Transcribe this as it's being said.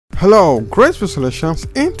Hello, graceful solutions.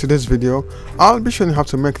 In today's video, I'll be showing you how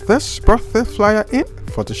to make this birthday flyer in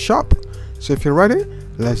Photoshop. So if you're ready,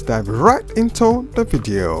 let's dive right into the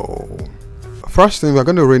video. First thing, we're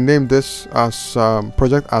going to rename this as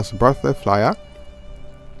project as birthday flyer.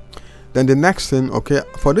 Then the next thing, okay,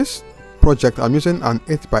 for this project, I'm using an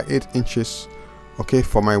 8 by 8 inches, okay,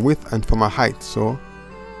 for my width and for my height. So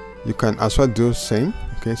you can as well do the same.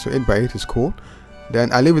 Okay, so 8 by 8 is cool.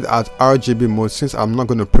 Then I leave it at RGB mode since I'm not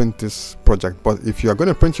going to print this project. But if you are going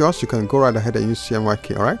to print yours, you can go right ahead and use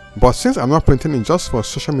CMYK, alright? But since I'm not printing it just for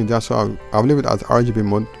social media, so I'll leave it at RGB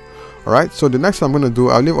mode, alright? So the next thing I'm going to do,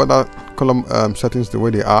 I'll leave other column settings the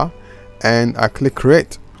way they are, and I click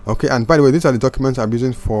create. Okay, and by the way, these are the documents I'm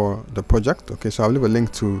using for the project. Okay, so I'll leave a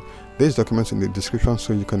link to these documents in the description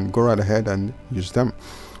so you can go right ahead and use them.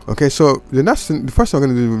 Okay, so the first thing we're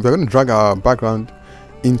going to do, we're going to drag our background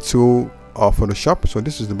into Photoshop. So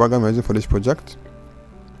this is the background we're using for this project.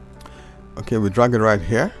 Okay, we drag it right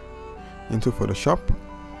here into Photoshop.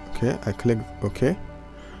 Okay, I click OK.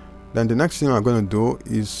 Then the next thing I'm going to do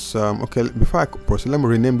is okay, before I proceed, let me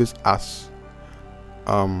rename this as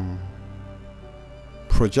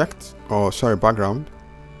project, or sorry, background.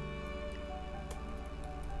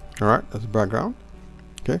 Alright, that's background.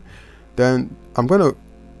 Okay, then I'm going to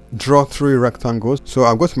draw 3 rectangles. So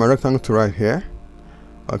I'll go to my rectangle to right here.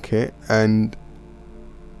 Okay, and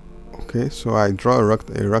okay, so I draw a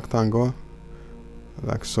rectangle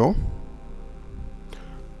like so.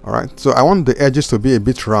 Alright, so I want the edges to be a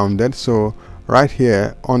bit rounded. So right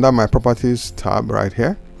here under my properties tab right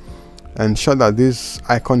here, ensure that this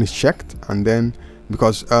icon is checked. And then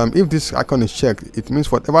because if this icon is checked, it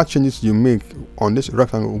means whatever changes you make on this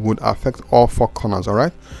rectangle would affect all 4 corners.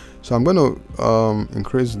 Alright, so I'm going to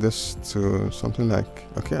increase this to something like,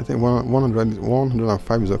 okay, I think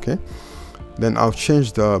 105 is okay. Then I'll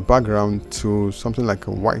change the background to something like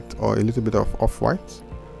a white or a little bit of off-white.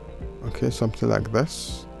 Okay, something like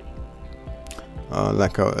this,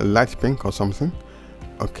 like a light pink or something.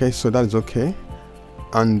 Okay, so that is okay.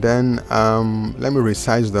 And then let me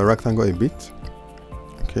resize the rectangle a bit.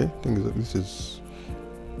 Okay, I think this is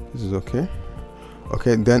okay.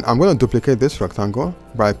 Okay, then I'm going to duplicate this rectangle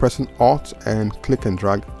by pressing Alt and click and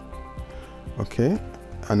drag. Okay,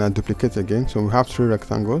 and I duplicate again. So we have 3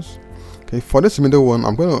 rectangles. Okay, for this middle one,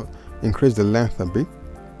 I'm going to increase the length a bit.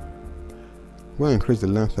 I'm going to increase the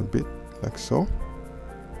length a bit, like so.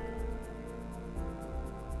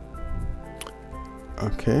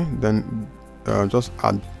 Okay, then just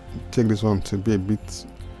take this one to be a bit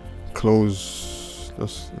close.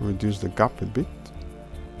 Just reduce the gap a bit.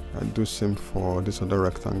 I do same for this other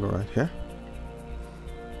rectangle right here.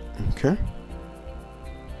 Okay,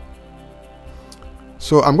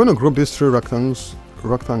 so I'm going to group these 3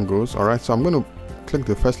 rectangles. All right, so I'm going to click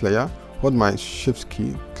the first layer, hold my shift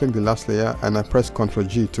key, click the last layer, and I press Ctrl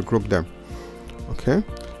G to group them. Okay,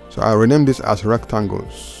 so I rename this as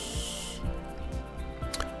rectangles.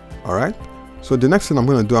 All right, so the next thing I'm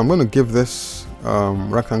going to do, I'm going to give this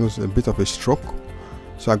rectangles a bit of a stroke.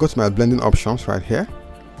 So I go to my blending options right here.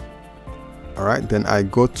 Alright, then I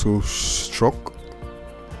go to stroke.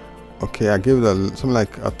 Okay, I give it something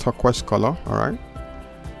like a turquoise color. Alright,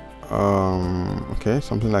 okay,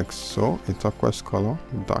 something like so, a turquoise color,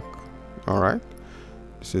 dark. Alright,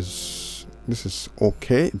 this is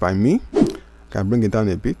okay by me. Can bring it down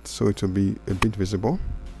a bit so it will be a bit visible.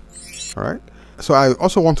 Alright, so I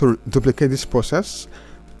also want to duplicate this process.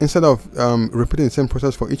 Instead of repeating the same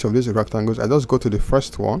process for each of these rectangles, I just go to the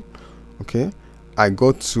first one. Okay, I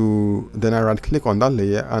go to, then I right click on that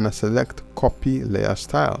layer and I select copy layer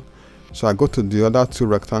style. So I go to the other 2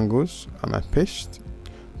 rectangles and I paste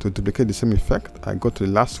to duplicate the same effect. I go to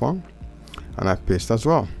the last one and I paste as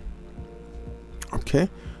well. Okay,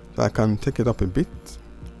 so I can take it up a bit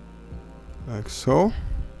like so.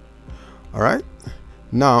 All right,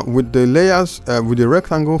 now with the layers, with the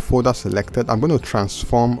rectangle folder selected, I'm going to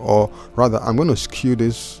transform, or rather I'm going to skew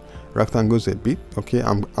these rectangles a bit. Okay,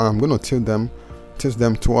 I'm going to tilt them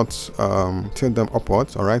towards tilt them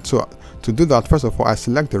upwards. All right, so to do that, first of all, I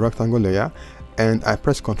select the rectangle layer and I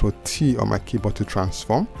press Ctrl T on my keyboard to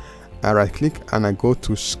transform. I right click and I go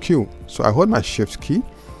to skew. So I hold my shift key,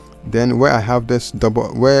 then where I have this this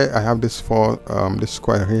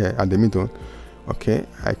square here at the middle, okay,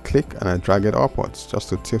 I click and I drag it upwards just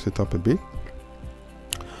to tilt it up a bit.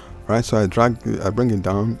 Right, so I bring it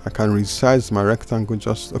down. I can resize my rectangle.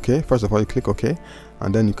 Just okay, first of all you click OK,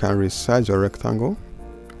 and then you can resize your rectangle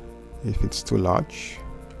if it's too large.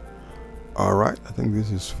 All right, I think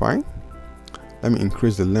this is fine. Let me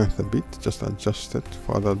increase the length a bit, just adjust it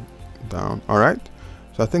further down. All right,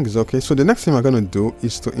 So I think it's okay. So the next thing we're going to do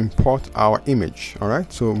is to import our image. All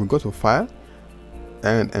right, so we go to File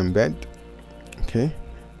and Embed. Okay,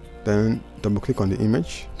 then double click on the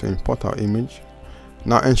image to import our image.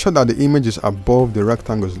 Now ensure that the image is above the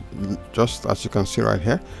rectangles, just as you can see right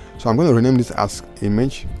here. So I'm going to rename this as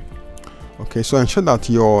image. Okay, so ensure that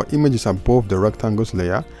your image is above the rectangles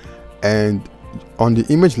layer, and on the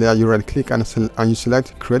image layer you right click and you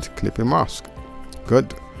select create clipping mask.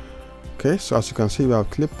 Good. Okay, so as you can see, we have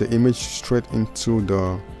clipped the image straight into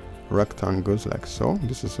the rectangles like so.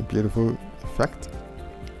 This is a beautiful effect.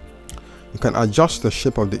 You can adjust the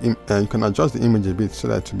shape of the you can adjust the image a bit so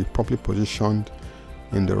that it will be properly positioned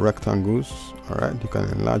in the rectangles. All right, you can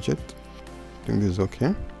enlarge it. I think this is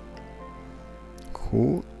okay.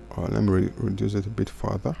 Cool. Let me reduce it a bit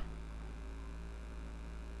further.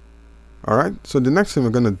 All right, so the next thing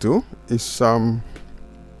we're going to do is all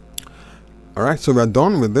right, so we're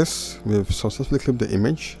done with this. We've successfully clipped the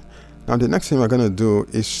image. Now the next thing we're going to do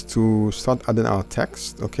is to start adding our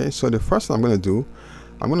text. Okay, so the first thing I'm going to do,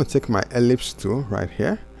 I'm going to take my ellipse tool right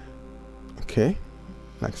here. Okay,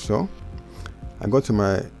 like so. I go to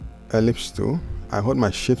my ellipse tool, I hold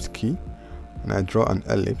my shift key and I draw an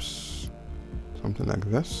ellipse, something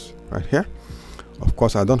like this right here. Of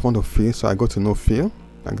course I don't want to fill, so I go to no fill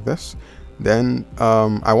like this. Then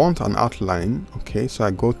I want an outline. Okay, so I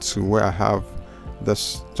go to where I have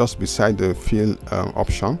this just beside the fill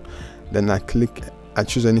option. Then I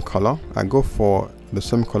choose any color. I go for the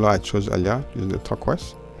same color I chose earlier, using the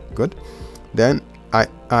turquoise. Good. Then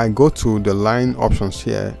I go to the line options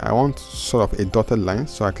here. I want sort of a dotted line,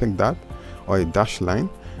 so I click that, or a dash line.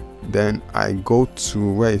 Then I go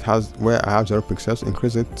to where I have 0 pixels,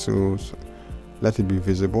 increase it to let it be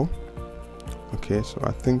visible. Okay, so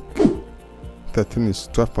I think 13 is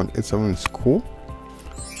 12.87 is cool.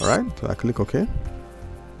 All right, so I click OK.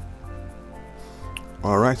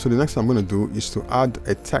 All right, so the next thing I'm going to do is to add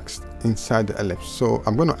a text inside the ellipse. So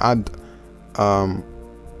I'm going to add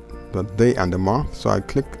the day and the month. So I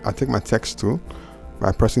take my text tool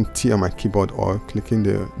by pressing T on my keyboard or clicking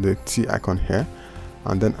the T icon here,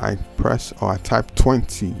 and then I press or I type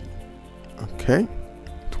 20. Okay,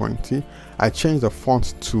 20. I change the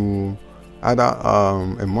font to either a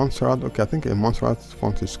𝗕𝗓𝗓𝗪𝗧. Okay, I think a 𝗕𝗓𝗓𝗪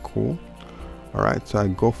font is cool. All right, so I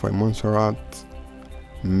go for a 𝗕𝗓𝗪𝗪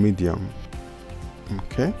medium.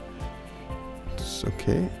 Okay, it's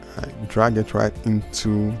okay. I drag it right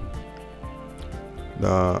into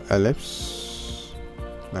the ellipse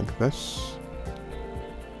like this.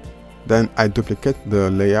 Then I duplicate the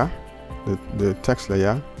layer, the text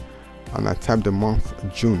layer, and I type the month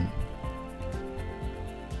June.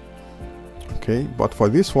 Okay, but for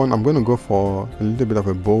this one I'm going to go for a little bit of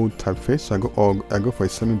a bold typeface. So I go for a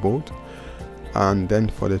semi-bold, and then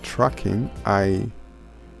for the tracking I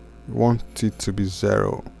want it to be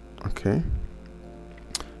 0. Okay,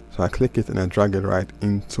 so I click it and I drag it right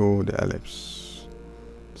into the ellipse,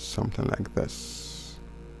 something like this.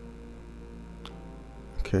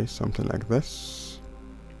 Okay, something like this.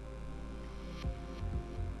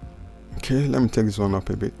 Okay, let me take this one up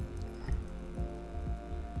a bit.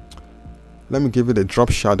 Let me give it a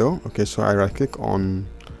drop shadow. Okay, so I right click on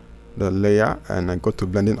the layer and I go to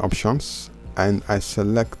blending options and I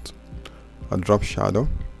select a drop shadow.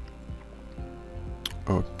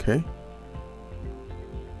 Okay,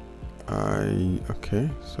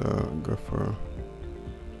 so go for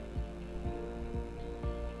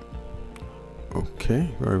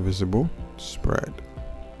very visible spread.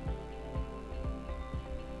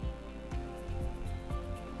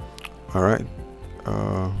 All right,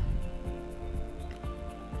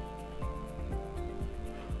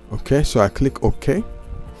 okay, so I click OK.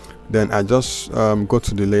 Then I just go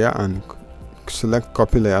to the layer and select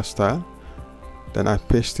copy layer style. Then I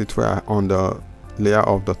paste it on the layer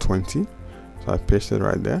of the 20. So I paste it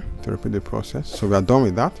right there to repeat the process. So we are done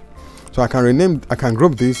with that. So I can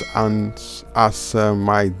group this as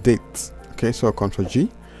my date. Okay, so Ctrl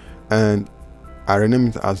G, and I rename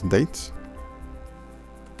it as date.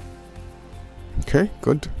 Okay,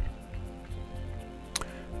 good.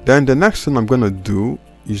 Then the next thing I'm going to do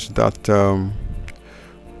is that all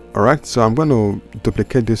right, so I'm going to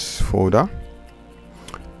duplicate this folder.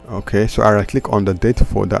 Okay, so I right click on the date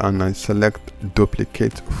folder and I select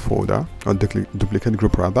duplicate folder, or duplicate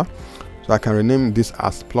group rather. So I can rename this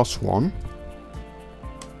as +1.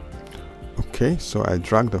 Okay, so I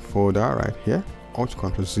drag the folder right here, Alt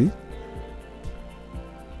Ctrl Z.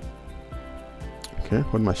 Okay,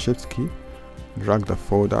 hold my shift key, drag the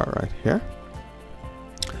folder right here,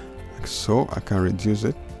 like so. I can reduce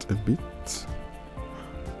it a bit.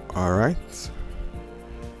 All right,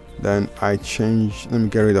 then I change, let me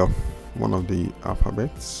get rid of one of the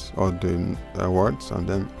alphabets or the words, and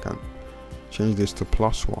then I can change this to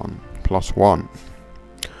 +1.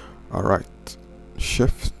 All right,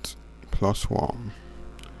 shift +1.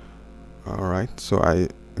 All right, so I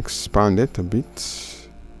expand it a bit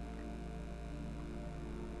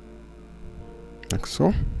like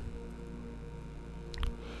so.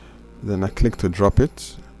 Then I click to drop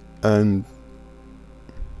it, and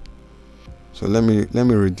so let me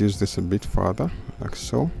reduce this a bit further like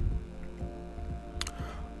so.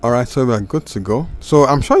 Alright, so we are good to go. So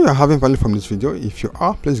I'm sure you are having value from this video. If you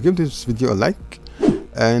are, please give this video a like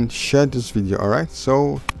and share this video. Alright,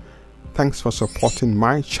 so thanks for supporting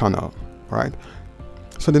my channel. Alright,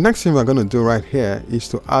 so the next thing we're going to do right here is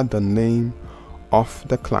to add the name of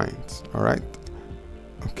the client. Alright,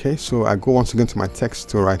 okay, so I go once again to my text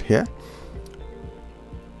tool right here.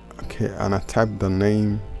 Okay, and I type the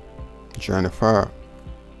name Jennifer.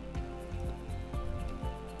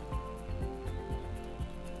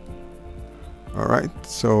 Alright,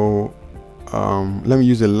 so let me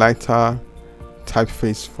use a lighter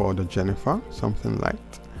typeface for the Jennifer, something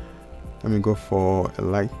light. Let me go for a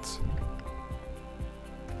light.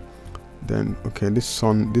 Then okay, this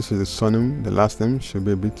is the surname. The last name should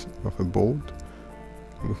be a bit of a bold.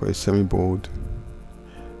 Go for a semi-bold,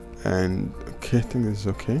 and okay, I think this is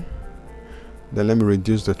okay. Then let me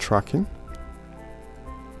reduce the tracking.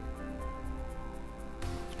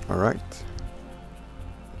 All right,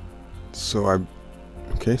 so I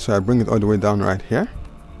bring it all the way down right here.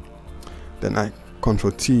 Then I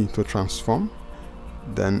Ctrl T to transform.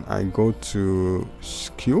 Then I go to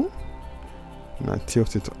skew and I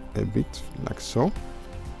tilt it a bit like so.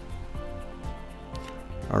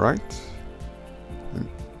 All right.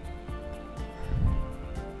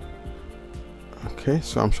 Okay,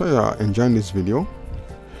 so I'm sure you are enjoying this video.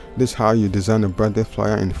 This is how you design a birthday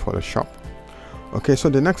flyer in Photoshop. Okay, so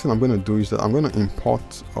the next thing I'm going to do is that I'm going to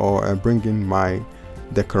import or bring in my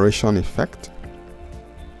decoration effect.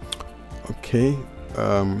 Okay,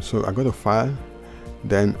 so I go to File,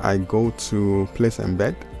 then I go to Place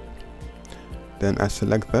Embed, then I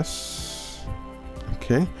select this.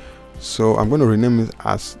 Okay, so I'm going to rename it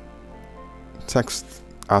as text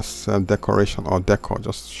as decoration or decor,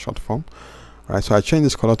 just short form. Alright, so I change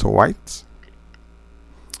this color to white.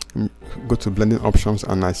 Go to blending options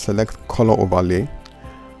and I select color overlay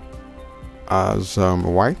as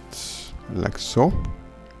white, like so.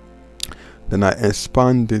 Then I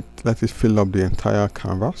expand it, let it fill up the entire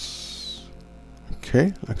canvas.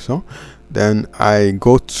 Okay, like so. Then I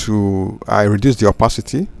reduce the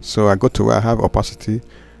opacity. So I go to where I have opacity,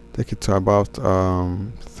 take it to about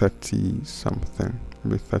 30 something,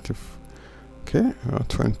 maybe 30. Okay,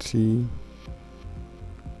 20.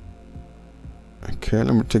 Okay,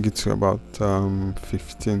 let me take it to about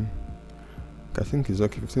 15. I think it's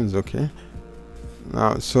okay. 15 is okay.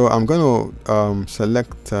 Now, so I'm going to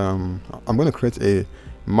select. I'm going to create a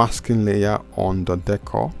masking layer on the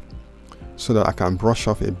decor, so that I can brush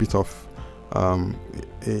off a bit of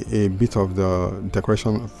the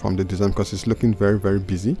decoration from the design, because it's looking very, very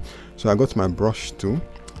busy. So I go to my brush tool.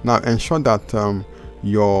 Now ensure that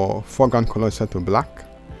your foreground color is set to black.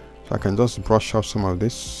 So I can just brush off some of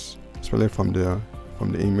this, especially from the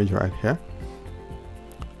image right here.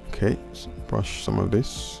 Okay, so brush some of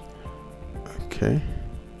this. Okay,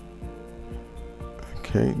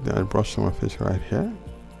 then I brush some of it right here,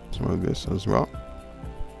 some of this as well.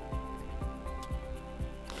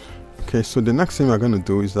 Okay, so the next thing we're going to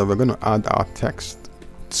do is that we're going to add our text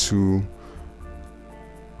to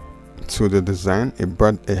the design,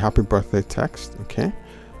 a happy birthday text. Okay,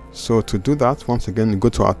 so to do that, once again, go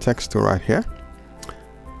to our text tool right here,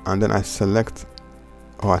 and then I select,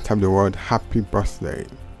 or I type the word happy birthday.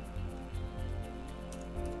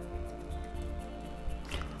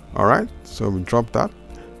 All right, so we drop that.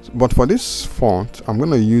 But for this font, I'm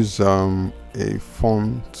going to use a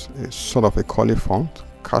font, sort of a ಕೊಳ್ಳi font,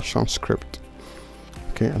 Caption Script.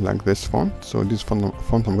 Okay, I like this font, so this font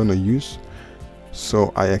I'm going to use.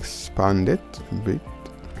 So I expand it a bit.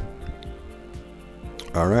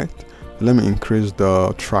 All right, let me increase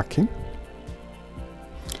the tracking.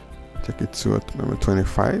 Take it to maybe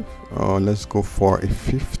 25, or let's go for a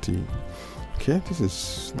 50. Okay, this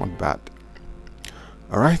is not bad.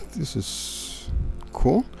 All right, this is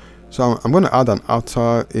cool. So I'm going to add an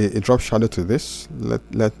outer a drop shadow to this.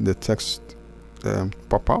 Let the text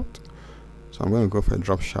pop out. So I'm going to go for a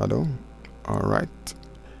drop shadow. All right,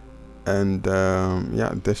 and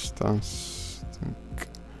yeah, distance.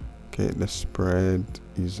 Okay, the spread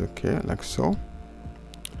is okay, like so.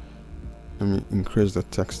 Let me increase the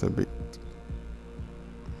text a bit,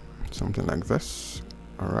 something like this.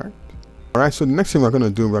 All right, Alright, so the next thing we're going to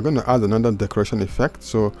do, we're going to add another decoration effect.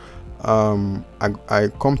 So I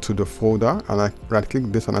come to the folder and I right click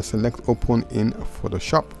this and I select open in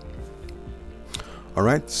Photoshop.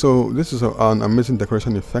 Alright, so this is an amazing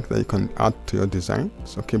decoration effect that you can add to your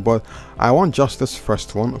designs. Okay, but I want just this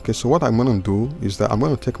first one. Okay, so what I'm going to do is that I'm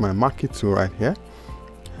going to take my marquee tool right here.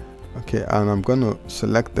 Okay, and I'm going to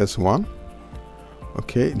select this one.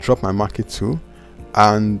 Okay, drop my marquee tool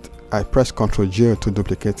and I press Ctrl J to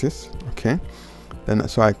duplicate this. Okay, then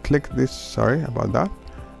so I click this, sorry about that,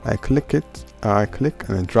 I click it, I click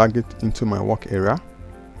and I drag it into my work area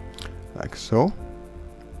like so.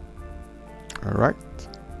 Alright,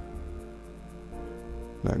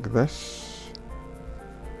 like this.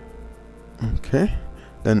 Okay,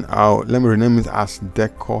 then let me rename it as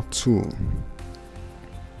decor tool.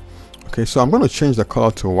 Okay, so I'm going to change the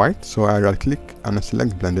color to white, so I right click and I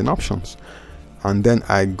select blending options, and then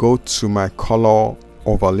I go to my color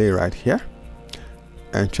overlay right here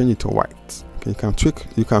and change it to white. Okay,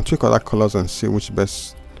 you can tweak other colors and see which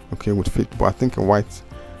best would fit, but I think white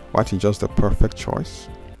is just the perfect choice.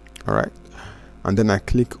 All right, and then I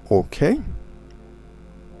click OK.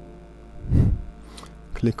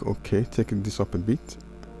 Click OK, take this up a bit,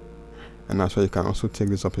 and that's why you can also take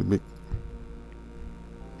this up a bit.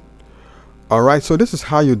 Alright, so this is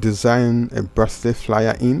how you design a birthday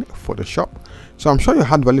flyer in Photoshop. So I'm sure you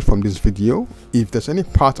had value from this video. If there's any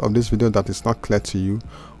part of this video that is not clear to you,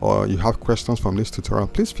 or you have questions from this tutorial,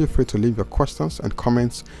 please feel free to leave your questions and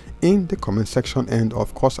comments in the comment section, and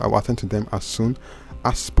of course I will attend to them as soon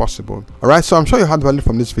as possible. Alright, so I'm sure you had value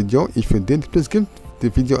from this video. If you did, please give the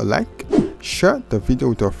video a like, share the video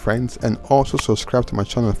with your friends, and also subscribe to my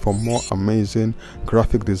channel for more amazing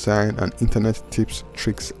graphic design and internet tips,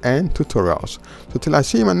 tricks and tutorials. So till I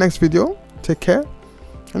see you in my next video, take care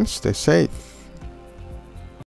and stay safe.